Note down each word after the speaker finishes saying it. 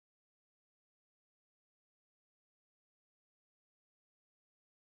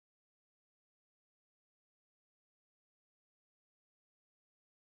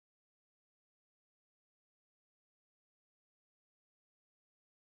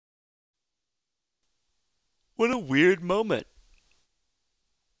What a weird moment.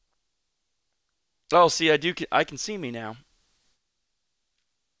 Oh, see, I can see me now.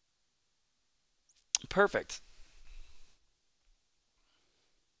 Perfect.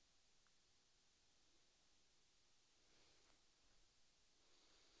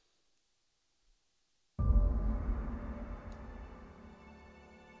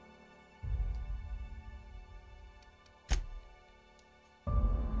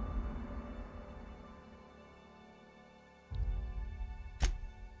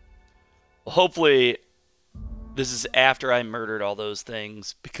 Well, hopefully this is after I murdered all those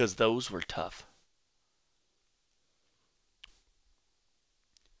things, because those were tough.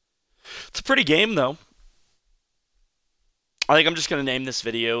 It's a pretty game, though. I think I'm just going to name this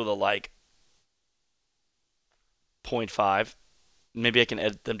video the, like, .5. Maybe I can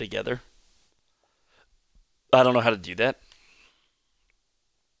edit them together. I don't know how to do that.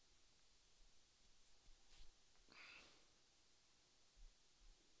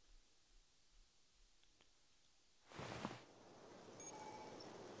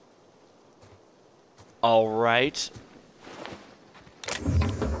 All right.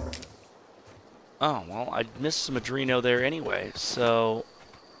 Oh, well, I missed some Adreno there anyway, so...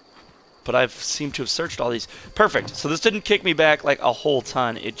 But I've seemed to have searched all these. Perfect. So this didn't kick me back, like, a whole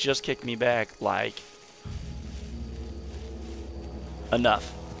ton. It just kicked me back, like...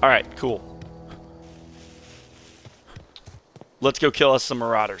 enough. Alright, cool. Let's go kill us some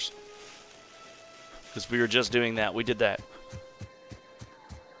marauders. Because we were just doing that. We did that.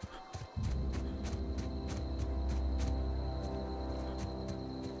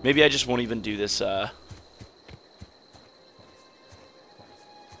 Maybe I just won't even do this,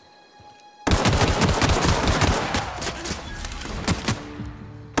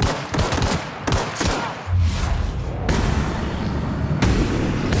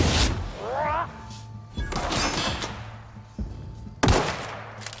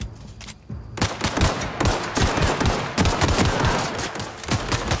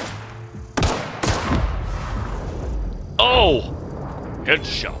 Oh!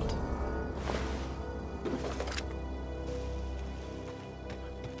 Headshot.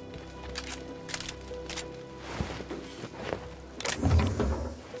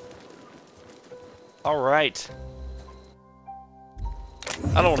 All right.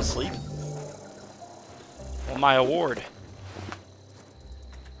 I don't want to sleep. I want my award.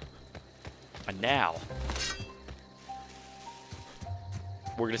 And now,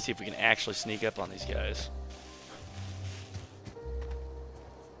 we're going to see if we can actually sneak up on these guys.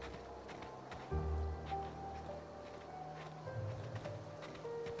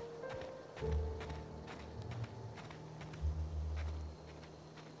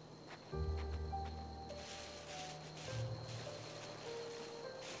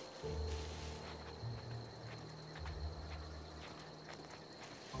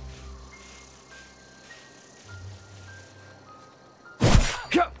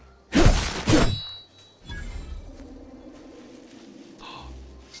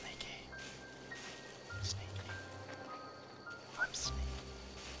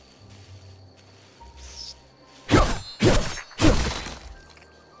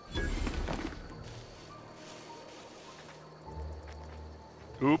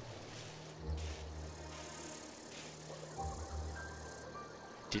 Oop.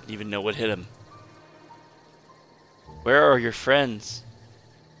 Didn't even know what hit him. Where are your friends?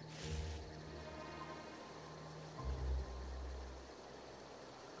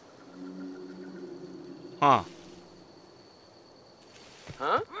 Huh.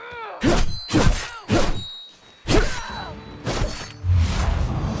 Huh?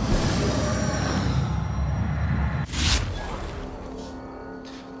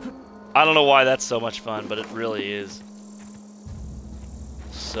 I don't know why that's so much fun, but it really is.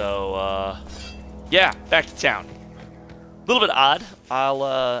 So, yeah, back to town. A little bit odd.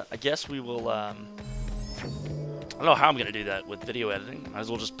 I guess we will, I don't know how I'm gonna do that with video editing. Might as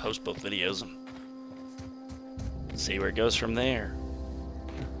well just post both videos and see where it goes from there.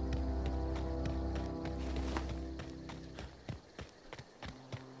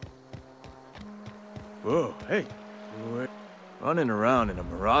 Whoa, hey. Running around in a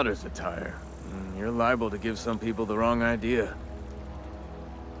marauder's attire. You're liable to give some people the wrong idea.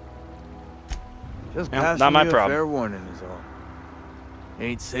 Just Yeah, passing not my you a problem. fair warning is all.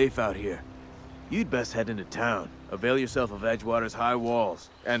 Ain't safe out here. You'd best head into town. Avail yourself of Edgewater's high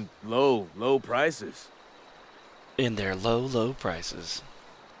walls. And low, low prices. In their low, low prices.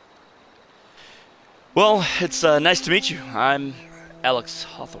 Well, it's nice to meet you. I'm Alex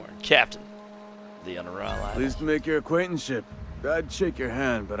Hawthorne, captain of the Outerworlds. Pleased to make your acquaintanceship. I'd shake your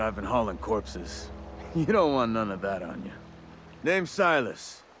hand, but I've been hauling corpses. You don't want none of that on you. Name's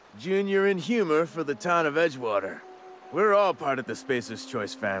Silas. Junior in humor for the town of Edgewater. We're all part of the Spacer's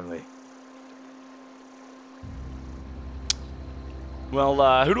Choice family.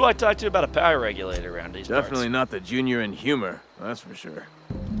 Well, who do I talk to about a power regulator around these parts? Definitely not the Junior in humor, that's for sure.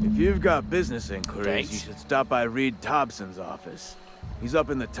 If you've got business inquiries, Thanks. you should stop by Reed Thompson's office. He's up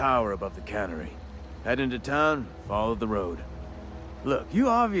in the tower above the cannery. Head into town, follow the road. Look, you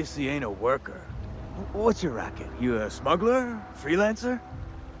obviously ain't a worker. What's your racket? You a smuggler? Freelancer?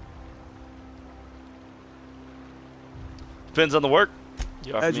 Depends on the work.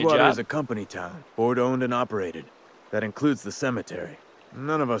 You offer me a Edgewater job? is a company town, board-owned and operated. That includes the cemetery.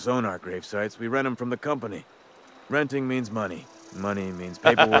 None of us own our grave sites, we rent them from the company. Renting means money. Money means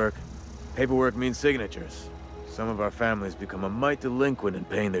paperwork. Paperwork means signatures. Some of our families become a mite delinquent in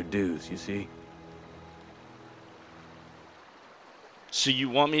paying their dues, you see? So you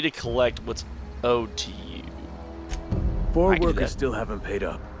want me to collect what's owed to you? Four I can do workers that. still haven't paid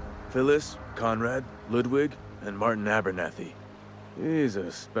up. Phyllis, Conrad, Ludwig, and Martin Abernathy. He's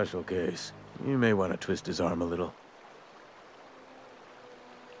a special case. You may want to twist his arm a little.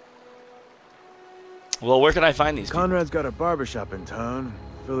 Well, where can I find these people? Conrad's got a barbershop in town.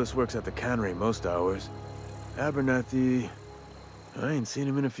 Phyllis works at the cannery most hours. Abernathy... I ain't seen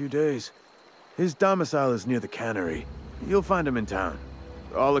him in a few days. His domicile is near the cannery. You'll find him in town.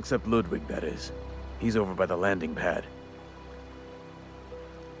 All except Ludwig, that is. He's over by the landing pad.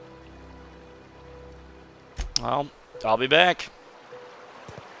 Well, I'll be back.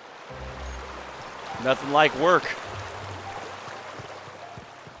 Nothing like work.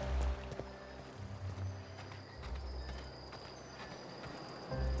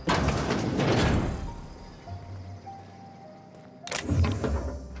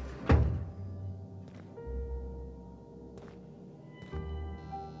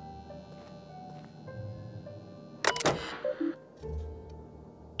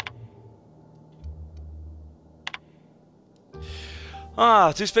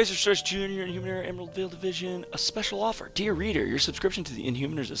 To Spacer Choice Junior Inhumator Emeraldville Division, a special offer. Dear reader, your subscription to the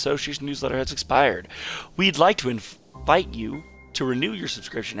Inhumaners Association newsletter has expired. We'd like to invite you to renew your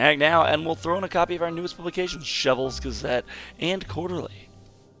subscription. Act now, and we'll throw in a copy of our newest publications, Shovels, Gazette, and Quarterly.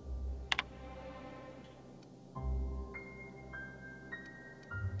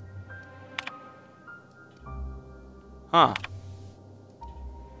 Huh.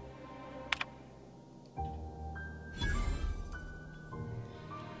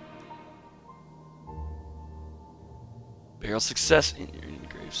 Barrel success in your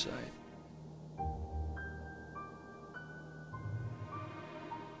engraved site.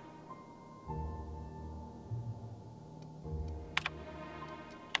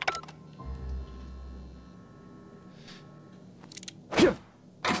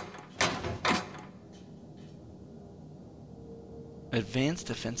 Advanced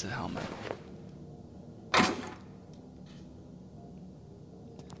defensive helmet.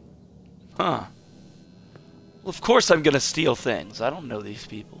 Huh. Well, of course I'm gonna steal things. I don't know these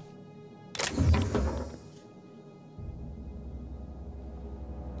people.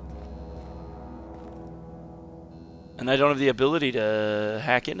 And I don't have the ability to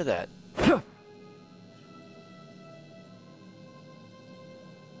hack into that. I'll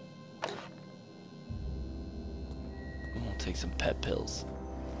take some pet pills.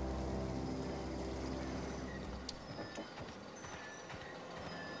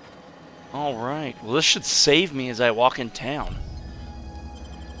 Alright, well this should save me as I walk in town.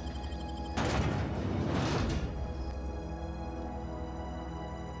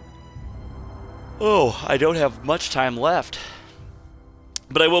 Oh, I don't have much time left.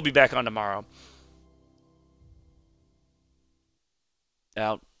 But I will be back on tomorrow.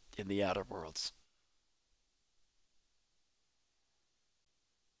 Out in the outer worlds.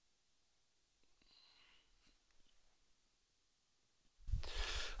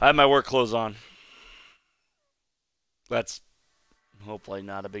 I have my work clothes on. That's hopefully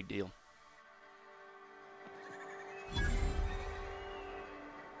not a big deal.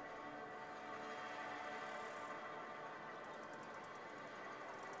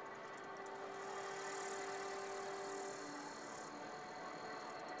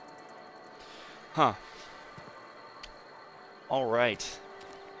 Huh. All right.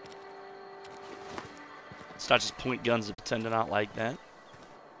 Let's not just point guns and pretend to not like that.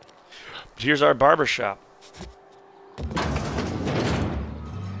 But here's our barber shop.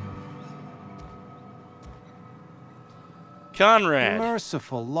 Conrad.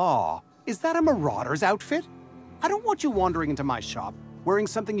 Merciful law. Is that a marauder's outfit? I don't want you wandering into my shop wearing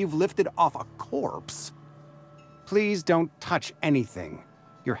something you've lifted off a corpse. Please don't touch anything.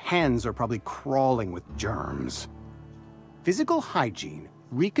 Your hands are probably crawling with germs. Physical hygiene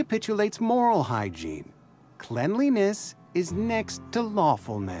recapitulates moral hygiene. Cleanliness is next to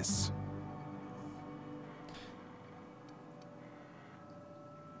lawfulness.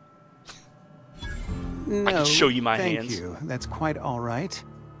 No, I can show you my thank hands. you. That's quite all right.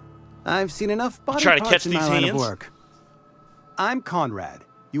 I've seen enough body trying to parts catch in my these line of hands? work. I'm Conrad.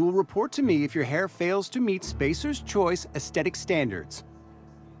 You will report to me if your hair fails to meet Spacer's Choice aesthetic standards.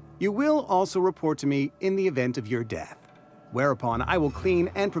 You will also report to me in the event of your death, whereupon I will clean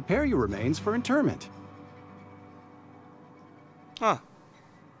and prepare your remains for interment. Huh.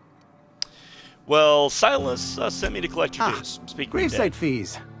 Well, Silas sent me to collect your dues. Speaking of Gravesite dead.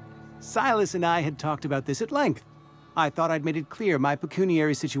 fees. Silas and I had talked about this at length. I thought I'd made it clear my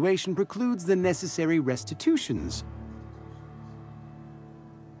pecuniary situation precludes the necessary restitutions.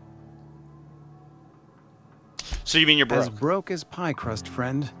 So you mean you're broke? As broke as pie crust,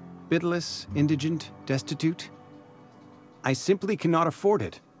 friend. Bidless, indigent, destitute. I simply cannot afford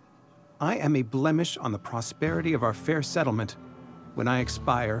it. I am a blemish on the prosperity of our fair settlement. When I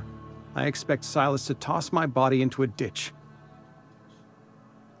expire, I expect Silas to toss my body into a ditch.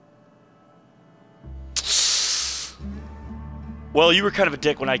 Well, you were kind of a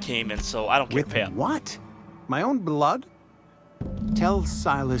dick when I came in, so I don't care to With pay up. what? My own blood? Tell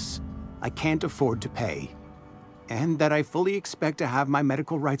Silas I can't afford to pay. And that I fully expect to have my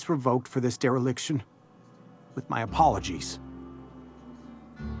medical rights revoked for this dereliction. With my apologies.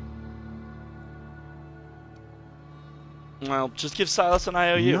 Well, just give Silas an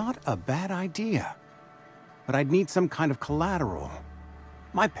IOU. Not a bad idea. But I'd need some kind of collateral.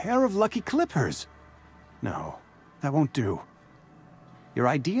 My pair of lucky clippers. No, that won't do. Your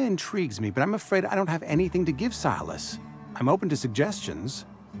idea intrigues me, but I'm afraid I don't have anything to give Silas. I'm open to suggestions.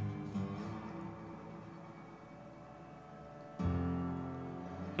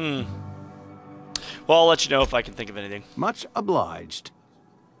 Well, I'll let you know if I can think of anything. Much obliged.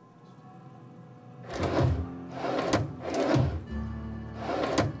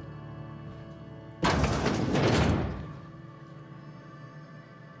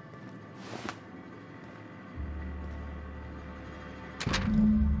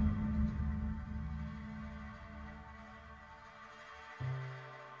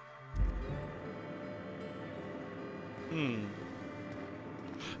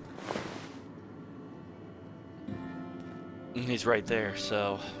 He's right there,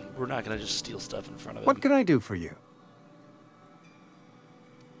 so we're not gonna just steal stuff in front of him. What can I do for you?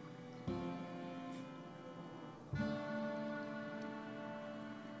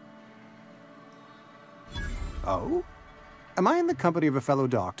 Oh? Am I in the company of a fellow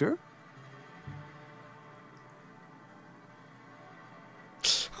doctor?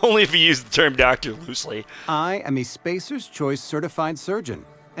 Only if you use the term doctor loosely. I am a Spacer's Choice certified surgeon.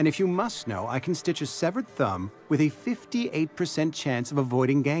 And if you must know, I can stitch a severed thumb with a 58% chance of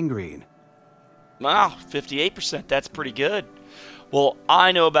avoiding gangrene. Wow, 58%, that's pretty good. Well,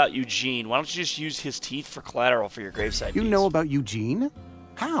 I know about Eugene. Why don't you just use his teeth for collateral for your gravesite You fees? know about Eugene?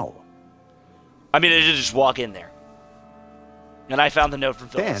 How? I mean, I did just walk in there. And I found the note from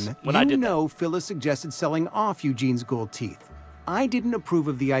Phyllis Then, when I you did know Phyllis suggested selling off Eugene's gold teeth. I didn't approve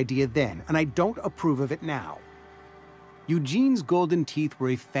of the idea then, and I don't approve of it now. Eugene's golden teeth were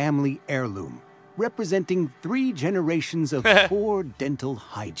a family heirloom, representing 3 generations of poor dental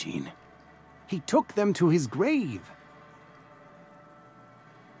hygiene. He took them to his grave.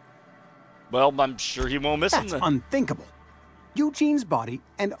 that. Well, I'm sure he won't miss That's them. unthinkable. Eugene's body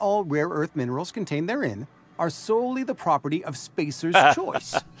and all rare earth minerals contained therein are solely the property of Spacer's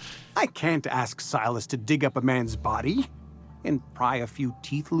Choice. I can't ask Silas to dig up a man's body and pry a few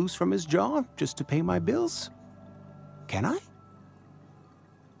teeth loose from his jaw just to pay my bills. Can I?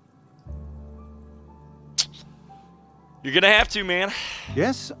 You're gonna have to, man.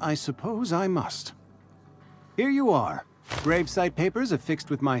 Yes, I suppose I must. Here you are. Gravesite papers affixed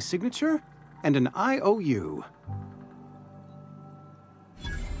with my signature and an IOU.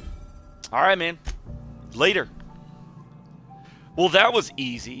 All right, man. Later. Well, that was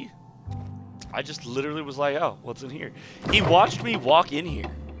easy. I just literally was like, oh, what's in here? He watched me walk in here.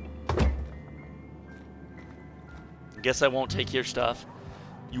 Guess I won't take your stuff.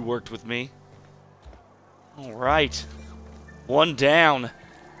 You worked with me. All right. One down.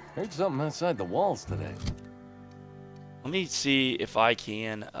 Heard something outside the walls today. Let me see if I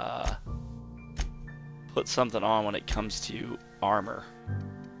can put something on when it comes to armor.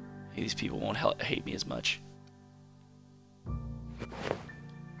 Maybe these people won't hate me as much.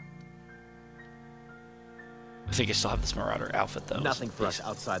 I think I still have this Marauder outfit, though. Nothing for us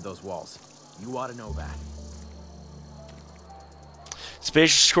outside those walls. You ought to know that.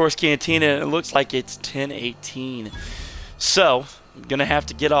 Spacious Course Cantina, and it looks like it's 10:18. So, I'm going to have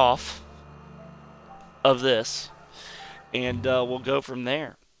to get off of this, and we'll go from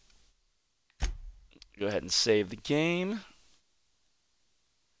there. Go ahead and save the game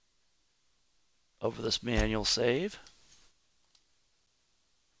over this manual save.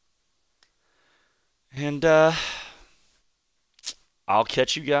 And I'll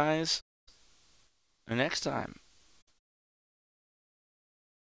catch you guys next time.